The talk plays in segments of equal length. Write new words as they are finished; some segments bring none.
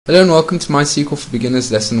Hello and welcome to MySQL for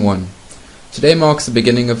Beginners Lesson 1. Today marks the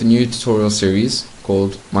beginning of a new tutorial series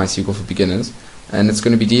called MySQL for Beginners, and it's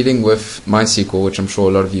going to be dealing with MySQL, which I'm sure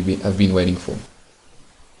a lot of you have been waiting for.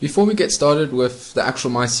 Before we get started with the actual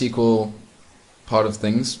MySQL part of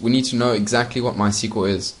things, we need to know exactly what MySQL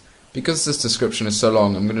is. Because this description is so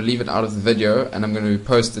long, I'm going to leave it out of the video and I'm going to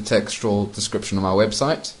post the textual description on our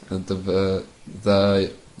website. The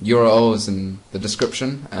URL is in the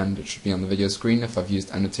description and it should be on the video screen if I've used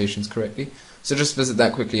annotations correctly. So just visit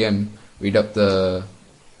that quickly and read up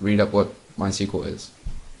what MySQL is.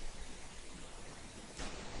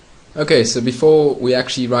 Okay, so before we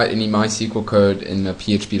actually write any MySQL code in a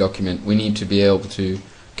PHP document, we need to be able to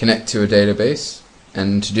connect to a database,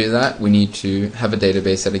 and to do that we need to have a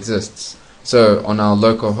database that exists. So on our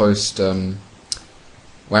localhost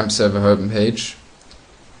WAMP server homepage,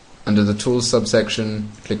 under the Tools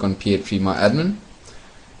subsection, click on phpMyAdmin.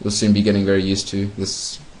 You'll soon be getting very used to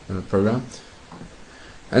this program.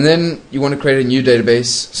 And then you want to create a new database.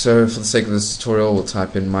 So for the sake of this tutorial, we'll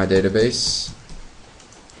type in my database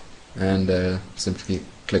and simply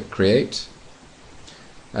click create.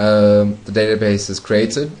 The database is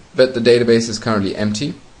created, but the database is currently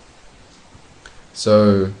empty.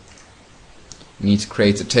 So you need to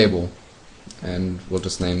create a table, and we'll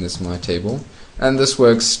just name this my table. And this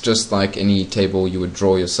works just like any table you would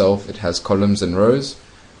draw yourself. It has columns and rows.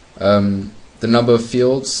 The number of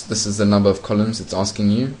fields, this is the number of columns it's asking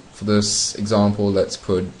you. For this example, let's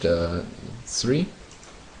put 3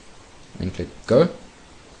 and click go.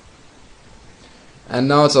 And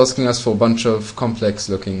now it's asking us for a bunch of complex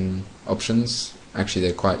looking options. Actually,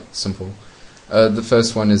 they're quite simple. The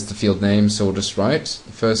first one is the field name, so we'll just write.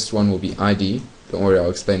 The first one will be ID. Don't worry, I'll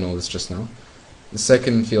explain all this just now. The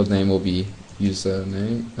second field name will be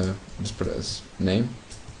username, just put it as name,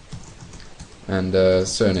 and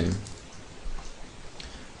surname.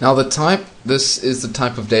 Now the type, this is the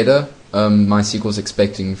type of data MySQL is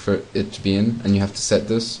expecting for it to be in, and you have to set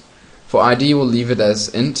this. For ID we'll leave it as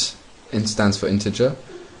int. Int stands for integer.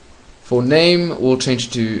 For name we'll change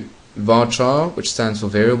it to varchar, which stands for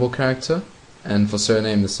variable character, and for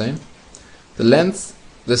surname the same. The length,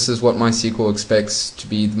 this is what MySQL expects to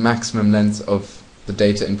be the maximum length of the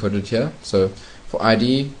data inputted here. So for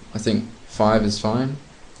ID, I think 5 is fine.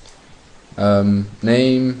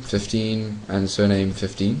 Name 15 and surname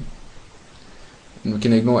 15. And we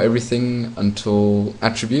can ignore everything until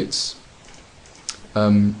attributes.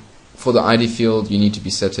 For the ID field, you need to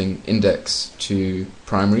be setting index to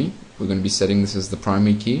primary. We're going to be setting this as the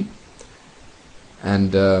primary key.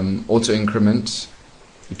 And auto increment,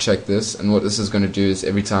 you check this, and what this is going to do is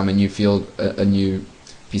every time a new field, a new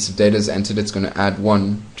piece of data is entered, it's going to add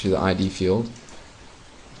 1 to the ID field,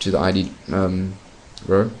 to the ID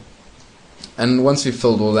row. And once we've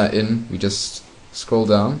filled all that in, we just scroll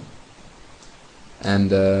down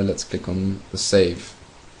and let's click on the save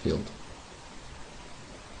field.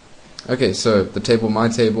 Okay, so the table my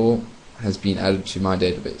table has been added to my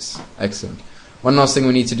database. Excellent. One last thing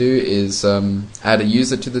we need to do is add a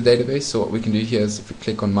user to the database. So what we can do here is if we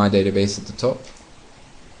click on my database at the top,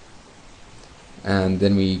 and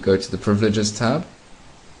then we go to the privileges tab,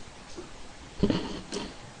 we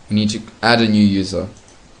need to add a new user.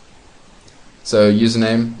 So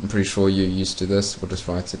username, I'm pretty sure you're used to this, we'll just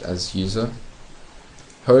write it as user.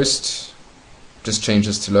 Host, just change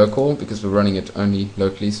this to local because we're running it only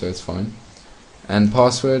locally, so it's fine. And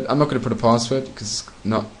password, I'm not going to put a password because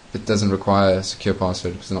it doesn't require a secure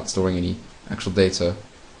password because it's not storing any actual data.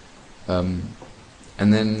 And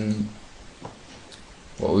then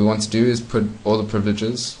what we want to do is put all the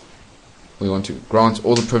privileges. We want to grant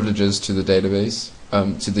all the privileges to the database,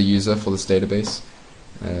 to the user for this database.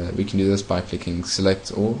 We can do this by clicking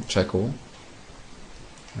select all, check all.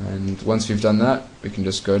 And once we've done that, we can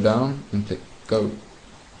just go down and click go.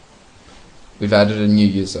 We've added a new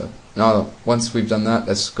user. Now, once we've done that,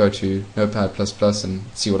 let's go to Notepad++ and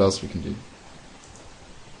see what else we can do.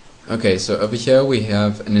 Okay, so over here we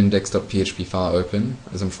have an index.php file open,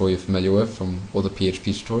 as I'm sure you're familiar with from all the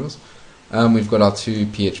PHP tutorials. We've got our 2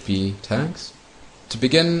 PHP tags. To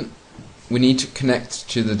begin, we need to connect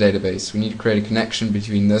to the database. We need to create a connection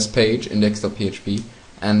between this page, index.php,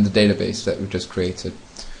 and the database that we've just created.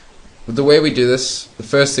 But the way we do this, the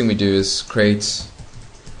first thing we do is create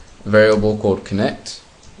a variable called connect,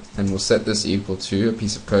 and we'll set this equal to a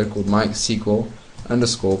piece of code called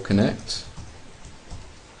MySQL_connect.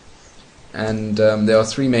 And there are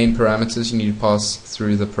 3 main parameters you need to pass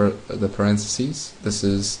through the parentheses. This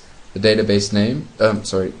is the database name, the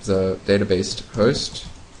database host,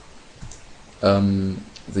 the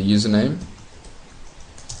username,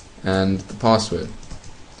 and the password.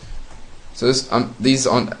 So this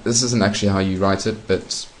isn't actually how you write it,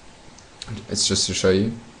 but it's just to show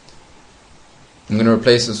you. I'm going to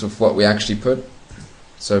replace this with what we actually put.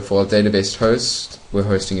 So for our database host, we're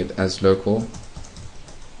hosting it as local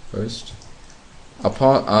host. Our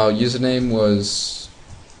username was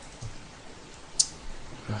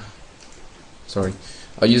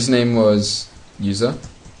our username was user,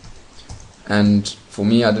 and for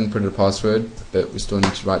me I didn't put a password, but we still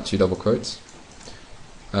need to write 2 double quotes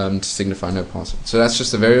to signify no password. So that's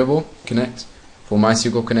just a variable connect. For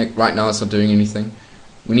MySQL connect, right now it's not doing anything.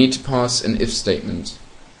 We need to pass an if statement,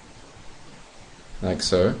 like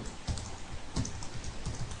so.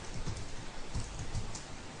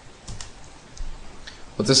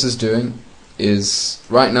 What this is doing is,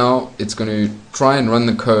 right now it's going to try and run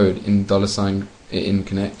the code in $ in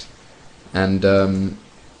connect, and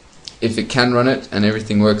if it can run it and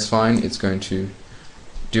everything works fine, it's going to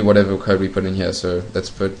do whatever code we put in here. So let's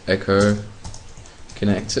put echo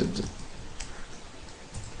connected.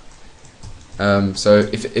 So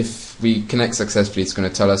if we connect successfully, it's going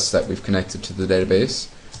to tell us that we've connected to the database,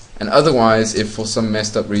 and otherwise, if for some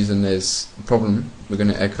messed up reason there's a problem, we're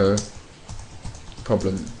going to echo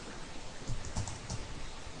problem.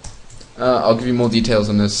 I'll give you more details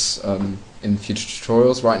on this in future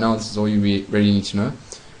tutorials. Right now, this is all you really need to know.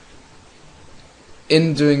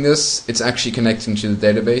 In doing this, it's actually connecting to the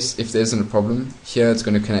database. If there isn't a problem, here it's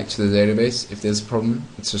going to connect to the database. If there's a problem,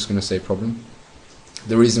 it's just going to say problem.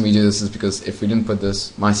 The reason we do this is because if we didn't put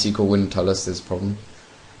this, MySQL wouldn't tell us there's a problem.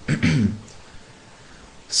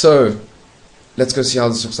 So, let's go see how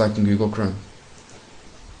this looks like in Google Chrome.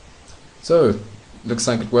 So, looks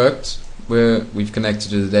like it worked. We've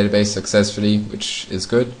connected to the database successfully, which is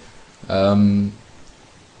good. And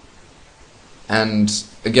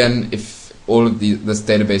again, if all of this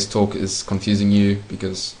database talk is confusing you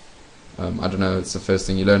because, I don't know, it's the first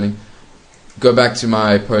thing you're learning, go back to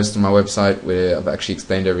my post on my website where I've actually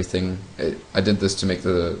explained everything. I did this to make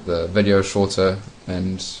the video shorter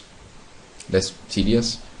and less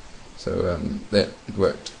tedious. So that it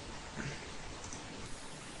worked.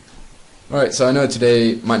 Alright, so I know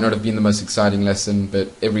today might not have been the most exciting lesson,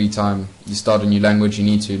 but every time you start a new language you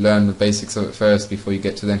need to learn the basics of it first before you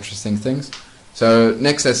get to the interesting things. So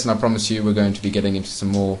next lesson, I promise you, we're going to be getting into some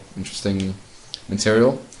more interesting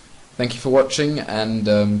material. Thank you for watching, and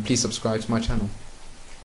please subscribe to my channel.